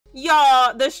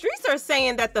Y'all, the streets are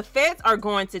saying that the feds are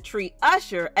going to treat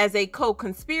Usher as a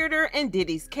co-conspirator in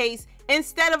Diddy's case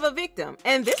instead of a victim,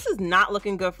 and this is not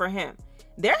looking good for him.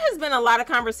 There has been a lot of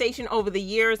conversation over the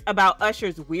years about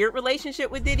Usher's weird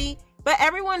relationship with Diddy, but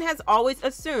everyone has always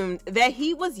assumed that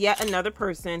he was yet another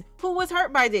person who was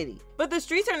hurt by Diddy. But the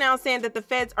streets are now saying that the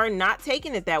feds are not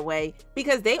taking it that way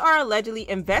because they are allegedly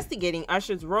investigating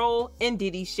Usher's role in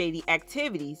Diddy's shady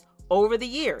activities over the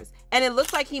years, and it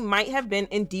looks like he might have been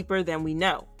in deeper than we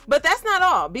know. But that's not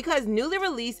all, because newly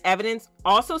released evidence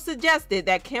also suggested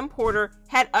that Kim Porter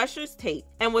had Usher's tape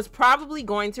and was probably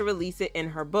going to release it in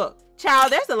her book.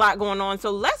 Child, there's a lot going on,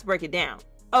 so let's break it down.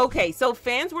 Okay, so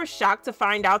fans were shocked to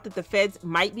find out that the feds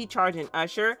might be charging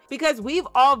Usher because we've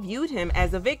all viewed him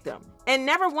as a victim and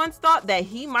never once thought that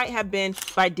he might have been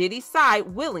by Diddy's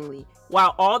side willingly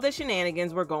while all the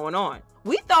shenanigans were going on.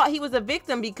 We thought he was a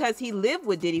victim because he lived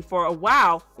with Diddy for a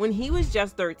while when he was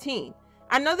just 13.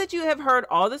 I know that you have heard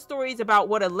all the stories about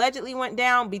what allegedly went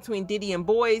down between Diddy and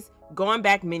boys going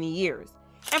back many years.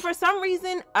 And for some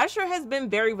reason, Usher has been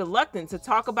very reluctant to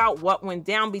talk about what went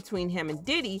down between him and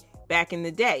Diddy back in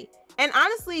the day. And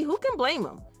honestly, who can blame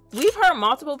him? We've heard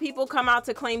multiple people come out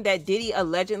to claim that Diddy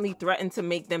allegedly threatened to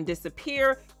make them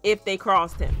disappear if they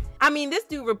crossed him. I mean, this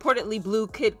dude reportedly blew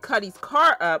Kid Cudi's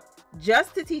car up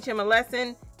just to teach him a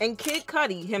lesson, and Kid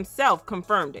Cudi himself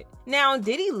confirmed it. Now,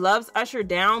 Diddy loves Usher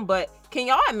down, but can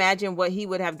y'all imagine what he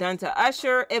would have done to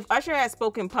Usher if Usher had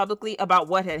spoken publicly about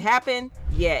what had happened?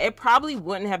 Yeah, it probably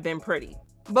wouldn't have been pretty.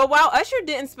 But while Usher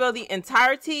didn't spill the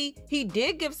entirety, he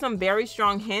did give some very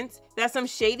strong hints that some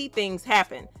shady things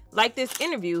happened, like this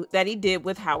interview that he did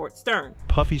with Howard Stern.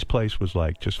 Puffy's place was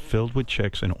like just filled with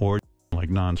chicks and orgies like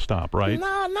nonstop, right?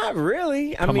 Nah, not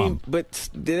really. I mean, but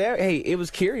hey, it was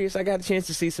curious. I got a chance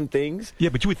to see some things. Yeah,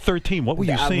 but you were 13. What were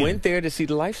you seeing? I went there to see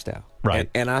the lifestyle, right?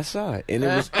 And I saw it, and it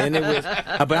was,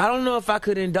 but I don't know if I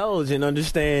could indulge and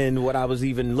understand what I was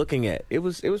even looking at. It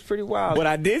was pretty wild. What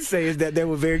I did say is that there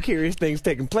were very curious things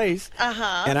taking place,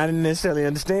 and I didn't necessarily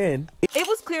understand. It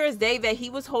was clear as day that he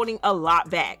was holding a lot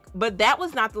back, but that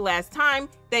was not the last time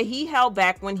that he held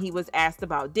back when he was asked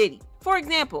about Diddy. For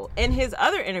example, in his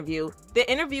other interview, the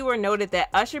interviewer noted that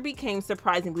Usher became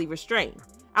surprisingly restrained.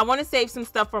 "I want to save some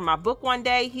stuff for my book one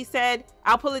day," he said.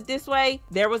 "I'll pull it this way,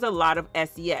 there was a lot of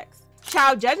sex."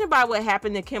 Child, judging by what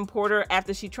happened to Kim Porter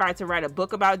after she tried to write a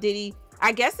book about Diddy,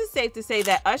 I guess it's safe to say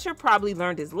that Usher probably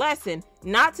learned his lesson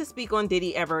not to speak on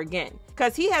Diddy ever again,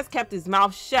 because he has kept his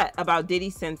mouth shut about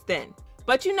Diddy since then.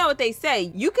 But you know what they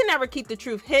say, you can never keep the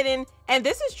truth hidden, and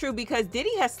this is true because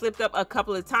Diddy has slipped up a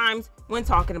couple of times when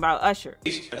talking about Usher.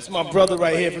 That's my brother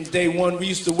right here from day one. We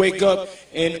used to wake up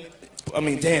and,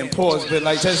 damn, pause, but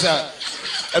like, check this out.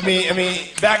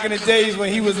 Back in the days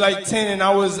when he was like 10 and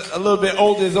I was a little bit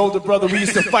older, his older brother, we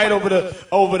used to fight over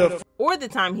the. Or the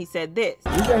time he said this.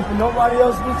 "You ain't for nobody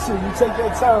else but you. You take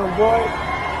that time, boy.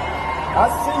 I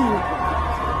see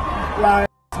you. Like,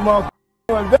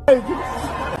 motherfucker, baby.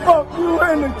 Fuck you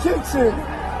in the kitchen,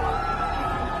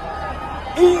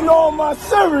 eating all my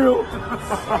cereal."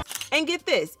 And get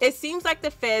this, it seems like the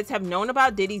feds have known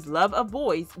about Diddy's love of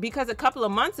boys because a couple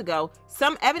of months ago,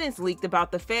 some evidence leaked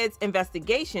about the feds'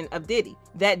 investigation of Diddy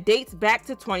that dates back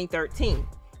to 2013.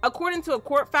 According to a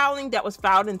court filing that was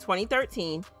filed in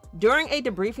 2013, during a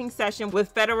debriefing session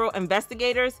with federal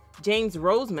investigators, James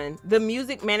Roseman, the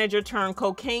music manager turned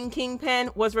cocaine kingpin,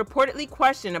 was reportedly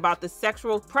questioned about the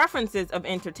sexual preferences of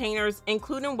entertainers,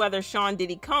 including whether Sean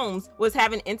Diddy Combs was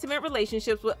having intimate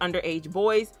relationships with underage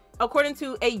boys, according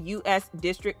to a U.S.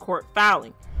 District Court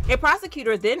filing. A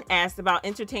prosecutor then asked about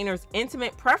entertainers'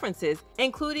 intimate preferences,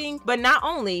 including, but not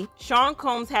only, Sean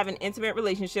Combs having intimate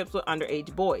relationships with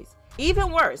underage boys.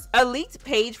 Even worse, a leaked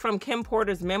page from Kim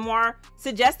Porter's memoir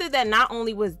suggested that not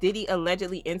only was Diddy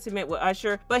allegedly intimate with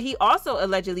Usher, but he also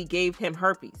allegedly gave him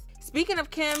herpes. Speaking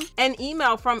of Kim, an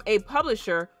email from a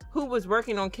publisher who was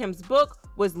working on Kim's book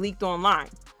was leaked online.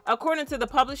 According to the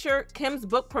publisher, Kim's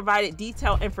book provided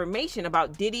detailed information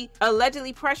about Diddy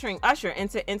allegedly pressuring Usher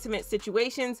into intimate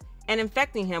situations and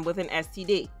infecting him with an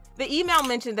STD. The email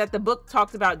mentioned that the book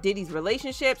talked about Diddy's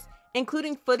relationships,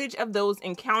 including footage of those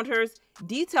encounters,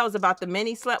 details about the men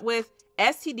he slept with,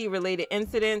 STD-related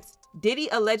incidents, Diddy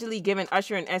allegedly giving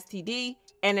Usher an STD,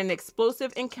 and an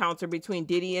explosive encounter between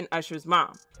Diddy and Usher's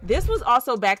mom. This was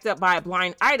also backed up by a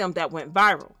blind item that went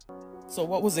viral. So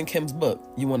what was in Kim's book?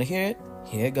 You want to hear it?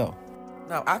 Here it go.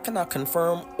 Now, I cannot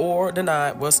confirm or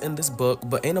deny what's in this book,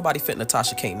 but ain't nobody fit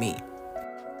Natasha K. me.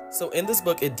 So in this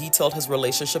book, it detailed his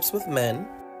relationships with men,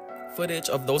 footage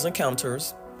of those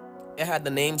encounters. It had the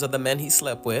names of the men he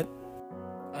slept with,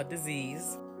 a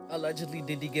disease, allegedly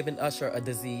Diddy giving Usher a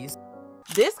disease,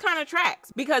 This kind of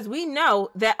tracks because we know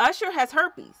that Usher has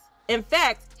herpes. In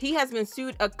fact, he has been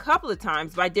sued a couple of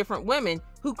times by different women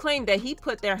who claim that he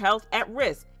put their health at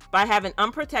risk by having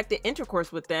unprotected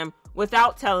intercourse with them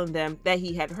without telling them that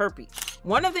he had herpes.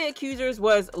 One of the accusers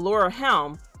was Laura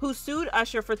Helm, who sued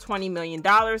Usher for $20 million,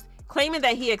 claiming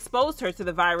that he exposed her to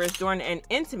the virus during an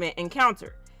intimate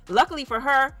encounter. Luckily for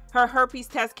her, her herpes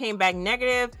test came back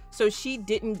negative, so she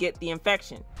didn't get the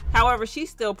infection. However, she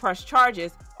still pressed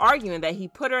charges, arguing that he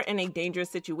put her in a dangerous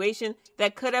situation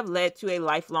that could have led to a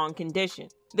lifelong condition.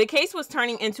 The case was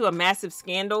turning into a massive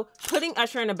scandal, putting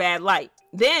Usher in a bad light.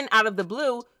 Then, out of the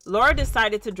blue, Laura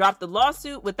decided to drop the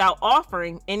lawsuit without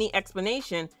offering any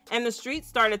explanation, and the streets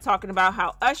started talking about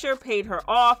how Usher paid her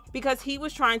off because he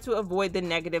was trying to avoid the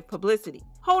negative publicity.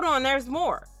 Hold on, there's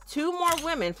more. 2 more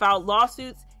women filed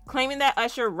lawsuits claiming that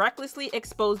Usher recklessly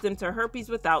exposed them to herpes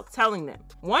without telling them.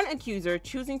 One accuser,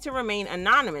 choosing to remain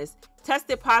anonymous,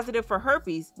 tested positive for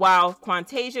herpes, while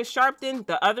Quantasia Sharpton,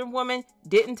 the other woman,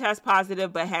 didn't test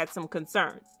positive but had some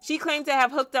concerns. She claimed to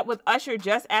have hooked up with Usher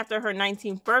just after her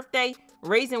 19th birthday,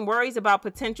 raising worries about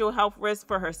potential health risks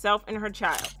for herself and her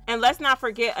child. And let's not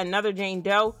forget another Jane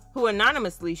Doe, who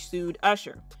anonymously sued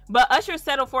Usher. But Usher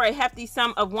settled for a hefty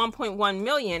sum of $1.1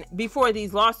 million before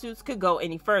these lawsuits could go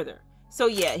any further. So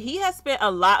yeah, he has spent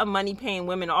a lot of money paying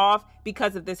women off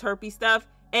because of this herpes stuff,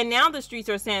 and now the streets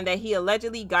are saying that he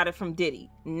allegedly got it from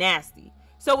Diddy. Nasty.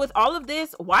 So with all of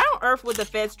this, why on earth would the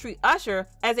feds treat Usher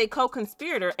as a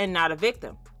co-conspirator and not a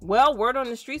victim? Well, word on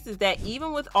the streets is that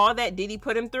even with all that Diddy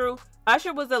put him through,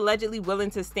 Usher was allegedly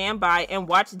willing to stand by and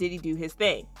watch Diddy do his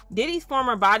thing. Diddy's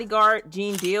former bodyguard,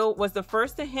 Gene Deal, was the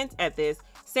first to hint at this,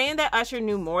 saying that Usher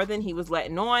knew more than he was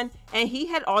letting on, and he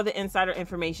had all the insider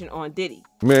information on Diddy.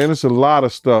 Man, it's a lot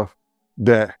of stuff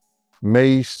that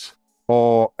Mace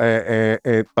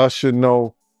and Usher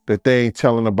know that they ain't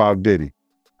telling about Diddy.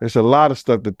 There's a lot of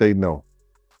stuff that they know.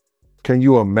 Can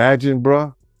you imagine,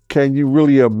 bruh? Can you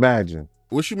really imagine?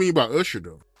 What you mean by Usher,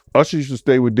 though? Usher used to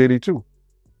stay with Diddy, too,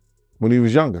 when he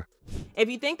was younger. If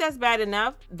you think that's bad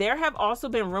enough, there have also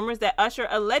been rumors that Usher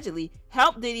allegedly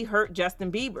helped Diddy hurt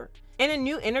Justin Bieber. In a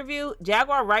new interview,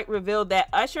 Jaguar Wright revealed that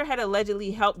Usher had allegedly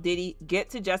helped Diddy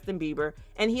get to Justin Bieber,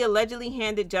 and he allegedly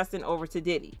handed Justin over to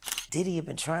Diddy. Diddy had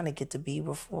been trying to get to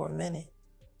Bieber for a minute,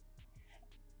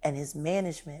 and his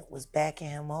management was backing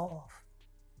him off.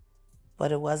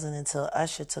 But it wasn't until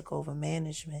Usher took over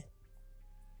management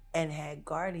and had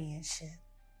guardianship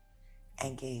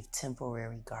and gave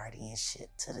temporary guardianship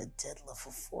to the diddler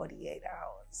for 48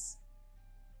 hours.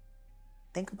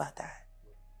 Think about that.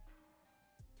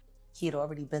 He had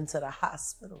already been to the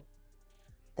hospital.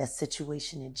 That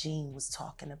situation that Gene was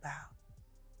talking about.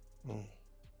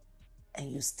 And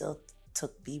you still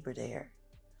took Bieber there,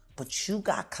 but you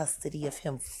got custody of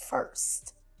him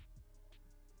first.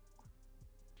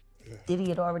 Yeah. Diddy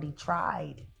had already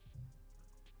tried.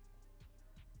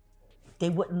 They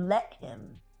wouldn't let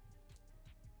him.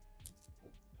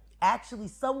 Actually,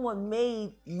 someone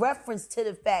made reference to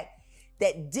the fact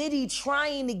that Diddy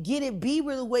trying to get at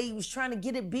Bieber the way he was trying to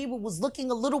get at Bieber was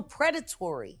looking a little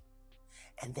predatory.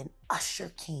 And then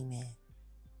Usher came in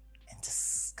and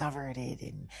discovered it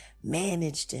and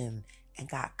managed him and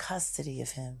got custody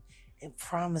of him and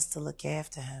promised to look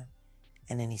after him.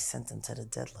 And then he sent him to the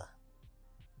diddler.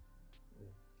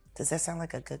 Does that sound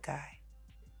like a good guy?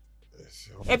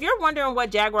 If you're wondering what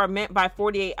Jaguar meant by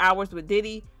 48 hours with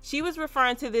Diddy, she was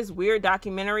referring to this weird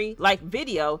documentary-like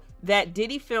video that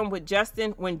Diddy filmed with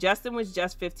Justin when Justin was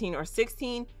just 15 or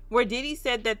 16, where Diddy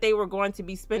said that they were going to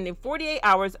be spending 48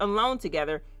 hours alone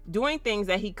together, doing things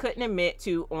that he couldn't admit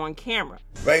to on camera.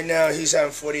 Right now, he's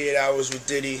having 48 hours with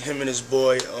Diddy, him and his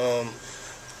boy.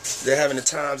 They're having the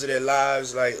times of their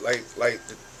lives, like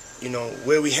you know,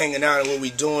 where we hanging out and what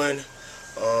we doing.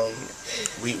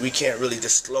 We can't really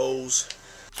disclose.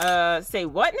 Say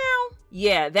what now?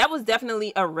 Yeah, that was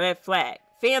definitely a red flag.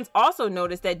 Fans also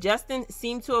noticed that Justin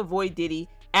seemed to avoid Diddy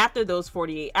after those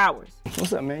 48 hours.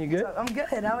 What's up, man? You good? I'm good.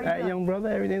 How are you? All right, young brother,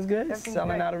 everything's good? Everything's Selling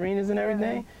great. out arenas and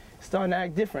everything? Starting to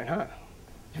act different, huh?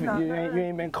 You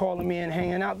ain't been calling me and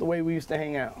hanging out the way we used to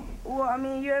hang out. Well, I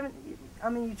mean,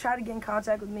 you try to get in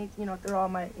contact with me, you know, through all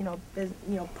my,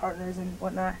 partners and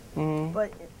whatnot. Mm-hmm.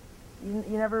 But you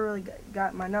never really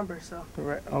got my number, so.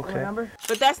 Correct. Okay. My number.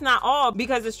 But that's not all,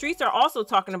 because the streets are also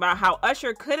talking about how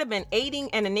Usher could have been aiding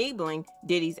and enabling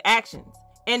Diddy's actions.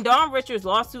 In Dawn Richards'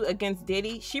 lawsuit against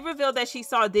Diddy, she revealed that she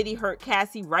saw Diddy hurt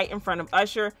Cassie right in front of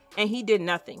Usher, and he did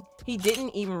nothing. He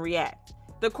didn't even react.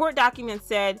 The court document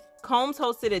said Combs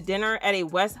hosted a dinner at a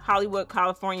West Hollywood,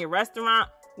 California restaurant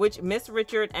which Miss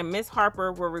Richard and Miss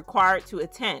Harper were required to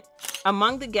attend.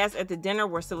 Among the guests at the dinner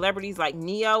were celebrities like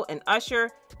Neo and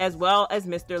Usher, as well as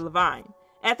Mr. Levine.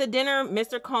 At the dinner,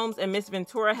 Mr. Combs and Miss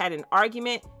Ventura had an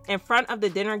argument. In front of the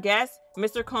dinner guests,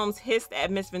 Mr. Combs hissed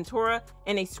at Miss Ventura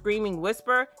in a screaming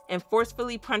whisper and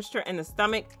forcefully punched her in the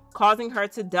stomach, causing her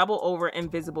to double over in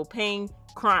visible pain,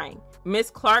 crying.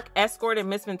 Miss Clark escorted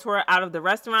Miss Ventura out of the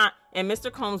restaurant, and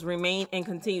Mr. Combs remained and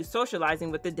continued socializing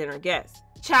with the dinner guests.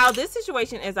 Child, this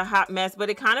situation is a hot mess,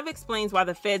 but it kind of explains why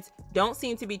the feds don't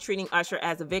seem to be treating Usher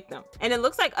as a victim. And it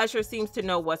looks like Usher seems to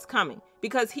know what's coming,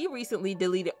 because he recently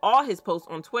deleted all his posts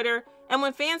on Twitter, and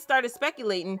when fans started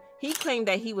speculating, he claimed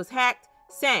that he was hacked,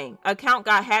 saying, "Account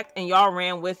got hacked and y'all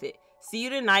ran with it. See you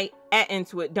tonight at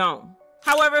Intuit Dome."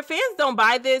 However, fans don't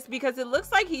buy this because it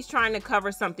looks like he's trying to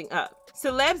cover something up.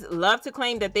 Celebs love to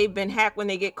claim that they've been hacked when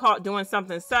they get caught doing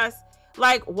something sus.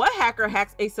 Like, what hacker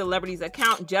hacks a celebrity's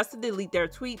account just to delete their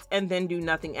tweets and then do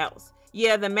nothing else?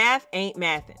 Yeah, the math ain't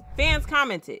mathin'. Fans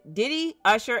commented, Diddy,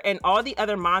 Usher, and all the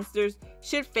other monsters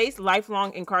should face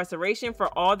lifelong incarceration for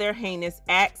all their heinous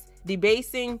acts,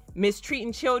 debasing,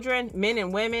 mistreating children, men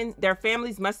and women. Their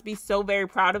families must be so very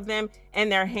proud of them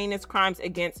and their heinous crimes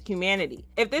against humanity.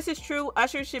 If this is true,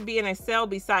 Usher should be in a cell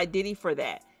beside Diddy for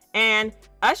that. And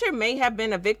Usher may have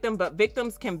been a victim, but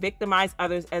victims can victimize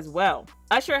others as well.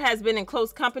 Usher has been in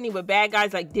close company with bad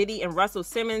guys like Diddy and Russell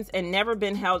Simmons and never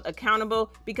been held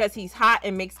accountable because he's hot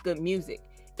and makes good music.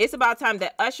 It's about time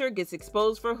that Usher gets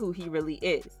exposed for who he really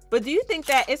is. But do you think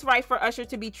that it's right for Usher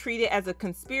to be treated as a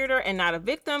conspirator and not a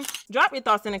victim? Drop your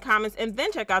thoughts in the comments and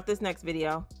then check out this next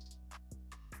video.